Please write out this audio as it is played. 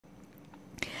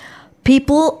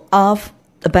people of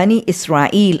the Bani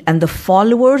Israel and the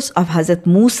followers of Hazrat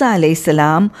Musa alayhi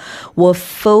salam were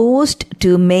forced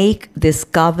to make this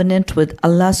covenant with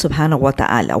Allah subhanahu wa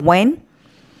ta'ala. When?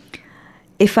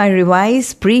 If I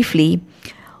revise briefly,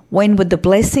 when with the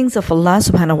blessings of Allah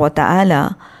subhanahu wa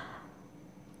ta'ala,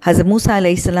 Hazrat Musa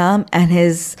alayhi salam and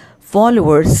his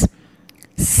followers,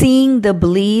 seeing the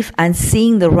belief and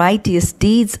seeing the righteous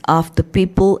deeds of the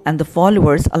people and the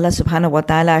followers, Allah subhanahu wa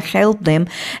ta'ala helped them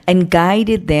and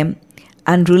guided them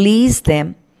and released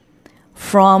them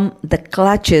from the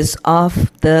clutches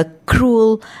of the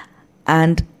cruel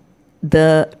and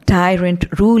the tyrant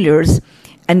rulers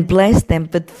and blessed them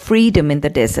with freedom in the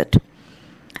desert.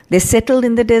 They settled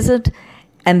in the desert,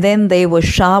 and then they were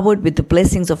showered with the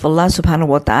blessings of Allah subhanahu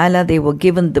wa ta'ala. They were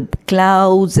given the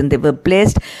clouds, and they were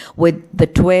blessed with the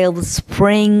 12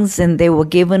 springs, and they were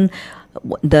given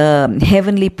the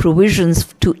heavenly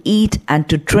provisions to eat and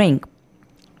to drink.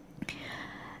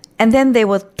 And then they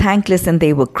were thankless and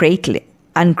they were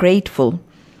ungrateful.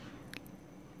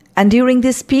 And during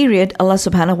this period, Allah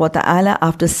subhanahu wa ta'ala,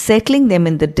 after settling them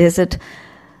in the desert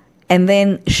and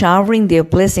then showering their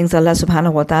blessings, Allah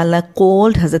subhanahu wa ta'ala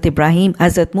called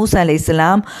Hazrat Musa alayhi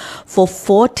salam for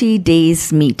 40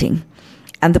 days meeting.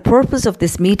 And the purpose of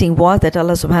this meeting was that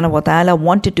Allah subhanahu wa ta'ala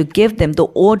wanted to give them the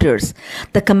orders,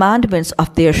 the commandments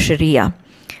of their Sharia,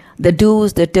 the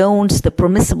do's, the don'ts, the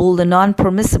permissible, the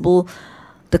non-permissible,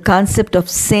 the concept of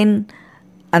sin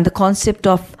and the concept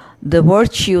of the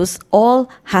virtues,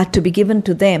 all had to be given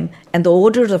to them, and the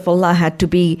orders of Allah had to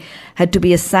be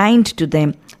assigned to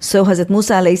them. So Hazrat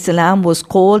Musa alayhi salam was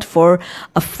called for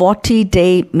a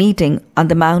 40-day meeting on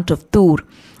the Mount of Tur.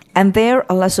 And there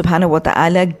Allah subhanahu wa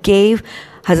ta'ala gave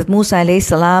Hazrat Musa alayhi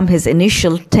salam his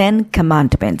initial 10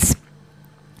 commandments.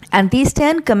 And these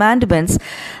 10 commandments,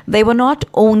 they were not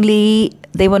only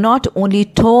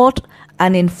taught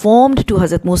and informed to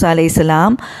Hazrat Musa alayhi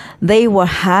salam, they were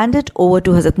handed over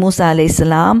to Hazrat Musa alayhi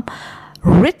salam,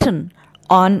 written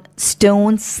on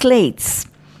stone slates.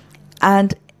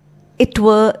 And it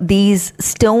were these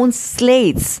stone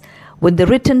slates with the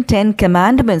written 10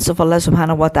 commandments of Allah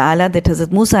subhanahu wa ta'ala that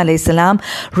Hazrat Musa alayhi salam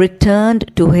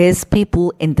returned to his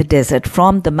people in the desert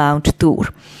from the Mount Tur.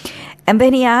 And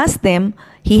when he asked them,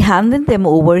 he handed them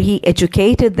over, he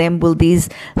educated them with these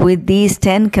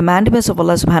 10 commandments of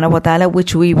Allah subhanahu wa ta'ala,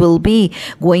 which we will be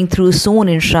going through soon,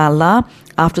 inshallah,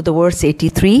 after the verse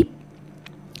 83.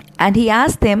 And he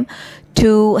asked them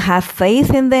to have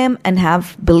faith in them and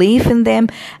have belief in them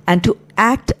and to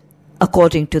act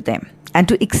according to them and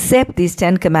to accept these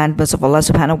 10 commandments of Allah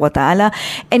subhanahu wa ta'ala.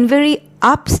 And very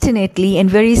obstinately and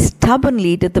very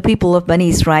stubbornly did the people of Bani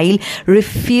Israel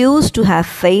refuse to have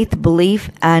faith, belief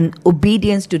and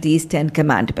obedience to these 10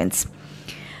 commandments.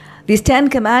 These 10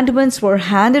 commandments were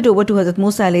handed over to Hazrat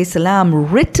Musa alayhi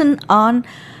salam, written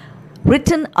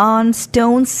on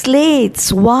stone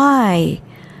slates. Why?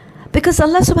 Because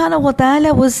Allah subhanahu wa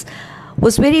ta'ala was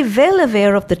very well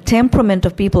aware of the temperament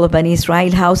of people of Bani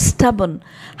Israel, how stubborn,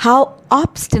 how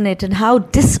obstinate and how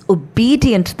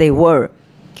disobedient they were.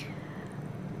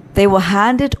 They were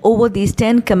handed over these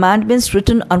 10 commandments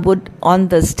written on wood on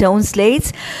the stone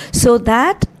slates so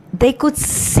that they could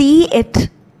see it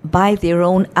by their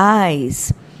own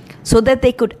eyes, so that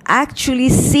they could actually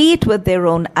see it with their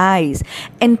own eyes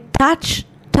and touch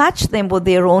them with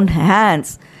their own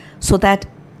hands, so that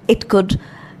it could,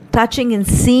 touching and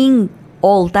seeing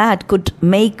all that, could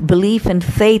make belief and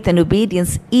faith and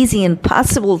obedience easy and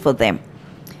possible for them.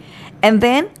 And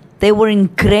then they were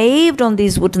engraved on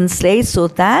these wooden slates so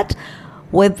that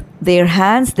with their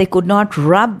hands they could not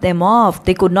rub them off,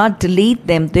 they could not delete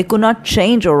them, they could not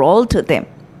change or alter them.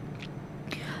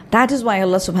 That is why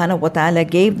Allah subhanahu wa ta'ala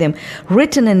gave them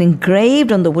written and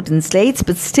engraved on the wooden slates,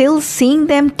 but still seeing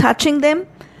them, touching them,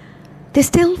 they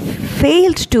still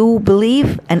failed to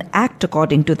believe and act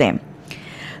according to them.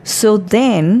 So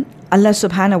then Allah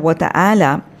subhanahu wa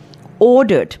ta'ala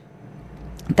ordered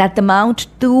that the Mount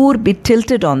Tur be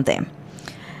tilted on them.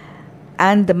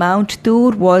 And the Mount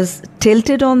Tur was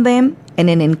tilted on them in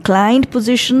an inclined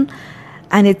position,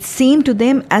 and it seemed to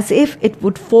them as if it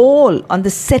would fall on the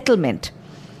settlement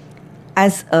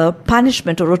as a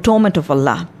punishment or atonement of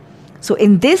Allah. So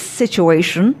in this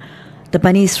situation, the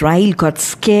Bani Israel got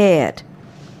scared.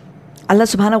 Allah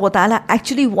subhanahu wa ta'ala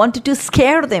actually wanted to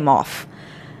scare them off.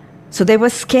 So they were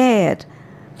scared.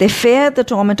 They feared the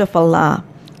torment of Allah.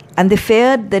 And they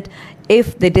feared that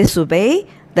if they disobey,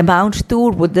 the Mount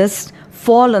Tur would just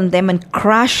fall on them and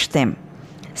crush them.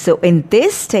 So in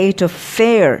this state of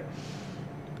fear,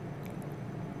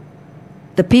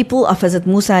 the people of Hazrat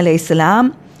Musa alayhi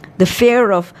salam, the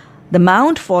fear of the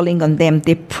mount falling on them,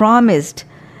 they promised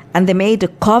and they made a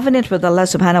covenant with Allah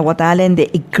subhanahu wa ta'ala, and they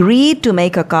agreed to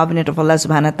make a covenant of Allah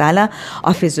subhanahu wa ta'ala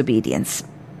of His obedience.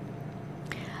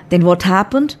 Then what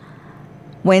happened?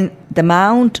 When the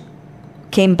mount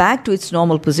came back to its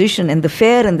normal position and the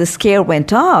fear and the scare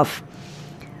went off,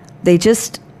 they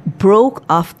just broke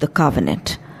off the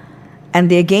covenant.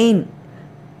 And they again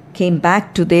came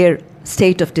back to their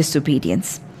state of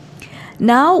disobedience.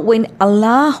 Now, when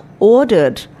Allah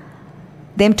ordered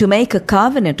them to make a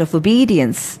covenant of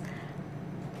obedience,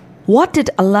 what did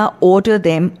Allah order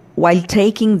them while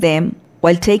taking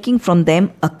from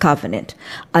them a covenant?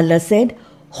 Allah said,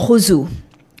 Khuzu.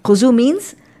 Khuzu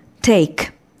means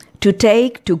take,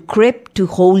 to grip, to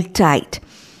hold tight.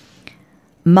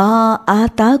 Ma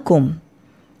atakum.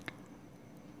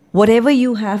 Whatever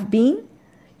you have been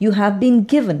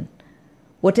given.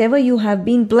 Whatever you have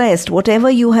been blessed, whatever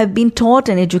you have been taught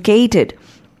and educated.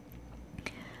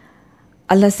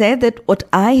 Allah said that what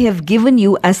I have given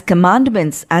you as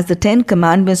commandments, as the 10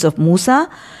 commandments of Musa,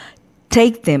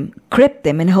 take them, grip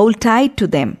them, and hold tight to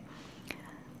them.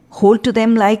 Hold to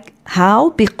them like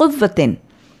how? Biquvvatin.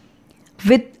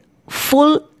 With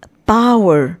full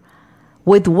power,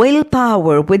 with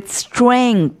willpower, with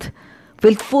strength,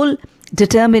 with full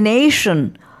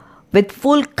determination, with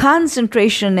full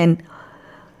concentration, and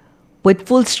with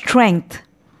full strength.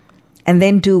 And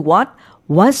then do what?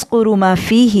 Wazkuru ma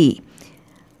fihi.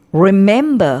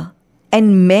 Remember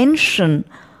and mention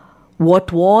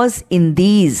what was in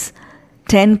these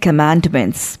 10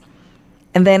 commandments.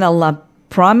 And then Allah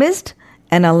promised,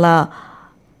 and Allah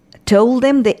told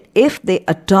them that if they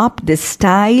adopt this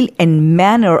style and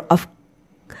manner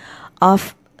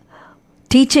of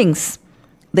teachings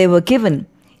they were given,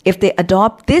 if they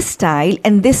adopt this style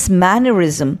and this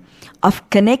mannerism of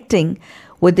connecting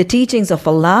with the teachings of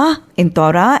Allah in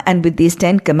Torah and with these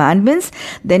 10 commandments,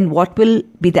 then what will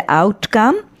be the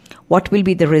outcome? What will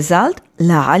be the result?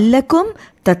 لَعَلَّكُمْ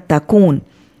تَتَّقُونَ.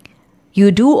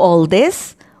 You do all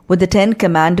this with the 10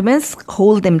 commandments,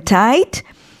 hold them tight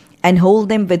and hold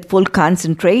them with full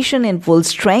concentration and full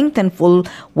strength and full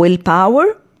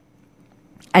willpower,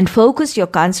 and focus your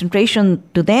concentration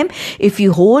to them. If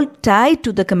you hold tight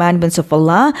to the commandments of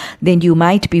Allah, then you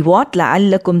might be what?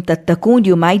 لَعَلَّكُمْ تَتَّقُونَ.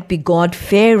 You might be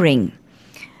God-fearing.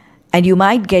 And you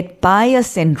might get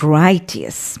pious and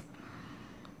righteous.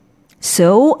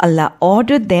 So Allah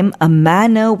ordered them a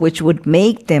manner which would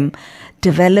make them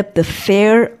develop the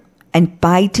fear and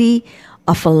piety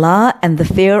of Allah and the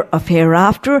fear of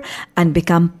hereafter and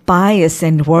become pious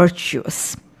and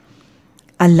virtuous.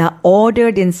 Allah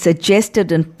ordered and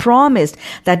suggested and promised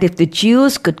that if the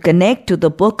Jews could connect to the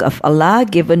book of Allah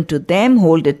given to them,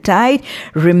 hold it tight,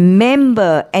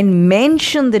 remember and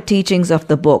mention the teachings of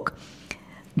the book,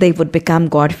 they would become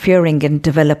God-fearing and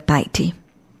develop piety.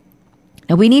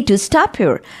 Now we need to stop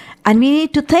here and we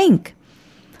need to think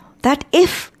that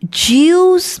if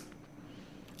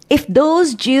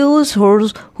those Jews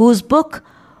whose book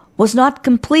was not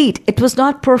complete, it was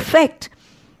not perfect,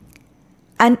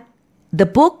 and the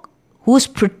book whose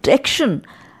protection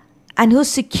and whose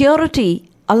security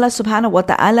Allah subhanahu wa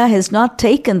ta'ala has not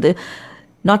taken the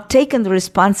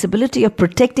responsibility of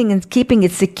protecting and keeping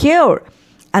it secure,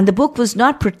 and the book was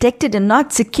not protected and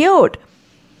not secured,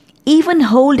 even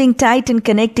holding tight and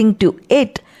connecting to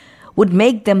it would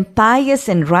make them pious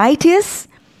and righteous,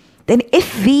 then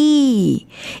if we,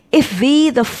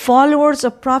 the followers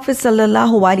of Prophet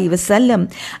sallallahu alaihi wasallam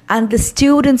and the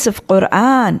students of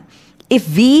Quran,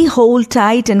 if we hold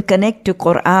tight and connect to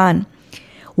Quran,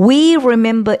 we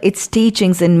remember its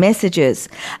teachings and messages,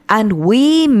 and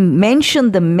we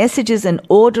mention the messages and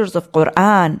orders of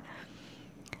Quran,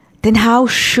 then how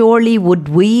surely would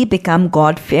we become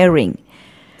God-fearing?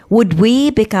 Would we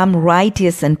become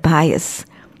righteous and pious?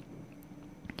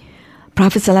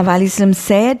 Prophet ﷺ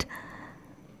said,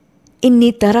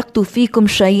 Inni taraktu fikum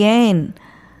shayain.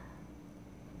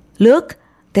 Look,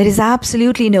 there is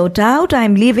absolutely no doubt I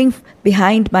am leaving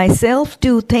behind myself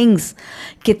 2 things.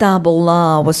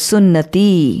 Kitabullah wa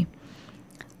sunnati.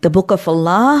 The book of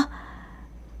Allah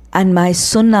and my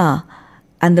sunnah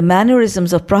and the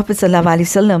mannerisms of Prophet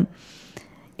ﷺ.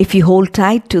 If you hold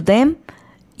tight to them,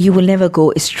 you will never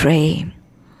go astray.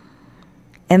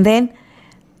 And then,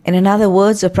 in another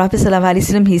words of Prophet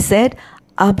ﷺ, he said,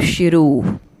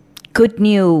 Abshiru. Good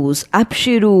news.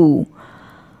 Abshiru.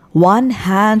 One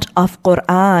hand of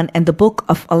Quran and the book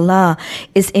of Allah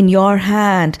is in your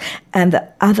hand, and the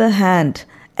other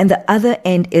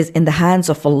end is in the hands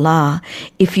of Allah.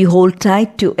 If you hold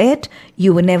tight to it,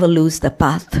 you will never lose the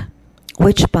path.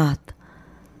 Which path?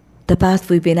 The path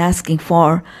we've been asking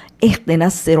for.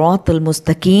 Ihdinas siratal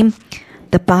mustaqim,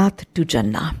 the path to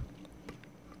Jannah.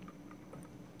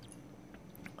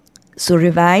 So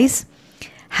revise.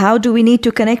 How do we need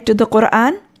to connect to the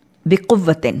Quran?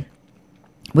 بِقُوَّةٍ,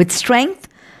 with strength,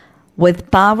 with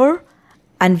power,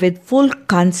 and with full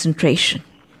concentration.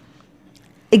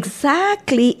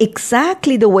 Exactly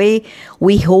the way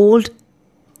we hold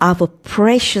our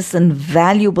precious and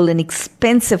valuable and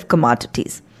expensive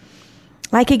commodities.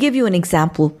 Like I give you an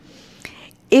example.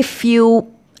 If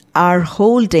you are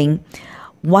holding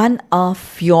one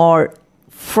of your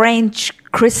French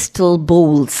crystal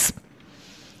bowls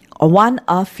or one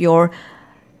of your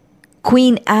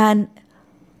Queen Anne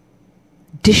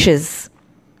dishes,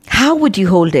 how would you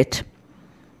hold it?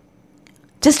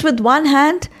 Just with one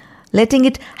hand, letting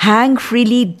it hang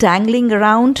freely, dangling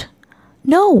around?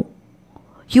 No.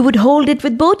 You would hold it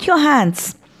with both your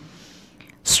hands,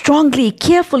 strongly,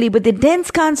 carefully, with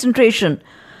intense concentration,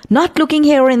 not looking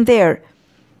here and there,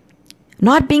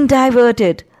 not being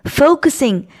diverted,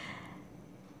 focusing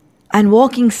and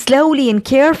walking slowly and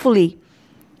carefully.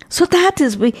 So that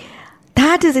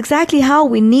is exactly how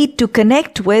we need to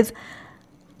connect with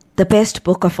the best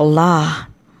book of Allah,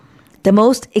 the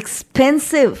most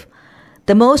expensive,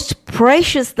 the most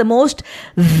precious, the most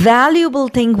valuable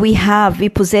thing we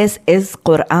possess is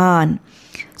Quran.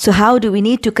 So how do we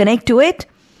need to connect to it?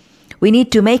 We need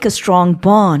to make a strong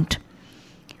bond.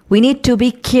 We need to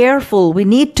be careful. We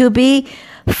need to be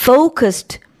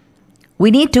focused.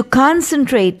 We need to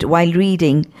concentrate while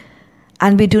reading.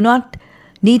 And we do not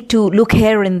need to look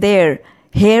here and there,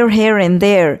 here and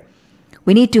there.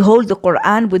 We need to hold the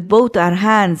Quran with both our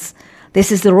hands.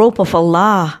 This is the rope of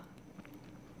Allah.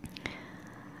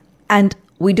 And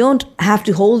we don't have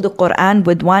to hold the Quran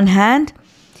with one hand,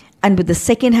 and with the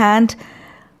second hand,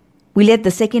 we let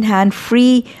the second hand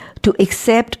free to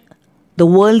accept the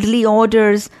worldly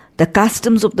orders, the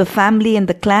customs of the family and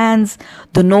the clans,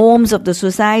 the norms of the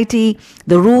society,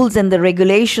 the rules and the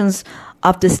regulations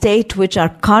of the state which are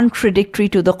contradictory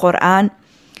to the Quran.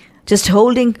 Just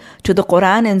holding to the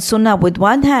Quran and Sunnah with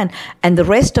one hand, and the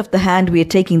rest of the hand we are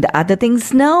taking the other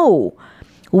things. No.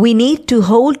 We need to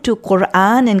hold to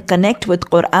Quran and connect with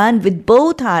Quran with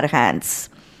both our hands,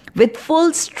 with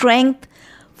full strength,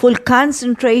 full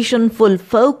concentration, full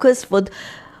focus, with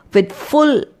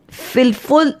full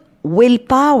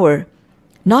willpower,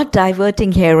 not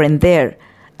diverting here and there,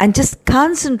 and just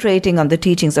concentrating on the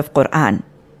teachings of Quran.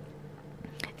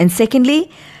 And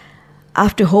secondly,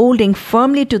 after holding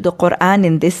firmly to the Quran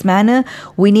in this manner,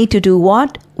 we need to do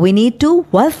what? We need to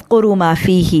وَاذْكُرُوا مَا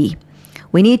فِيهِ.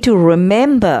 We need to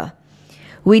remember.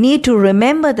 We need to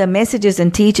remember the messages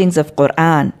and teachings of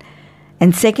Quran.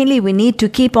 And secondly, we need to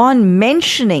keep on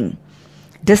mentioning,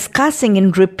 discussing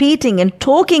and repeating and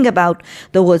talking about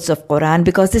the words of Quran,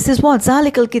 because this is what?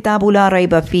 ذَلِكَ الْكِتَابُ لَا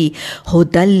رَيْبَ فِيهِ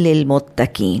هُدًى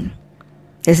لِلْمُتَّقِينَ.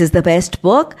 This is the best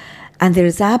book, and there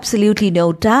is absolutely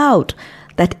no doubt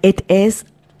that it is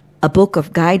a book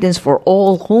of guidance for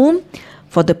all whom?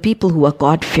 For the people who are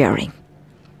God-fearing.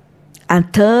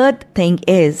 And third thing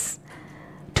is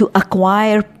to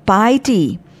acquire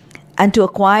piety and to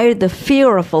acquire the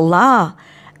fear of Allah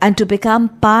and to become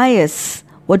pious.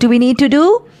 What do we need to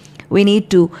do? We need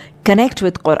to connect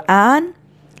with Quran,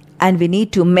 and we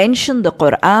need to mention the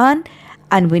Quran,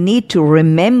 and we need to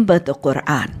remember the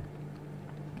Quran.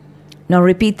 Now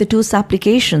repeat the two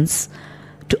supplications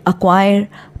to acquire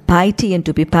piety and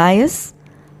to be pious.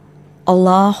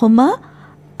 Allahumma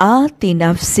ati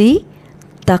nafsi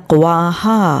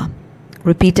taqwaha.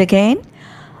 Repeat again.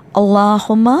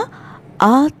 Allahumma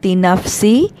ati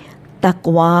nafsi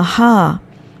taqwaha.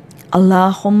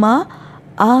 Allahumma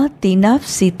ati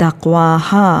nafsi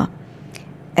taqwaha.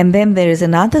 And then there is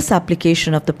another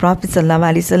supplication of the Prophet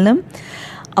sallallahu alaihi wasallam.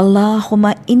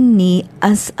 Allahumma inni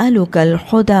as'aluka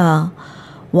al-huda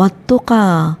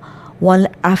wat-tuqa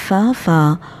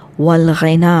wal-afafa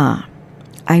wal-ghina.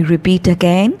 I repeat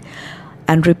again,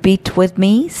 and repeat with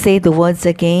me. Say the words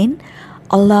again.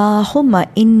 Allahumma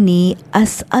inni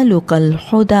as'aluka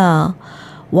al-huda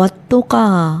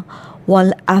wat-tuqa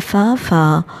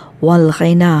wal-afafa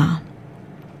wal-ghina.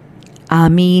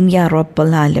 Ameen ya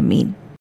Rabbal Alameen.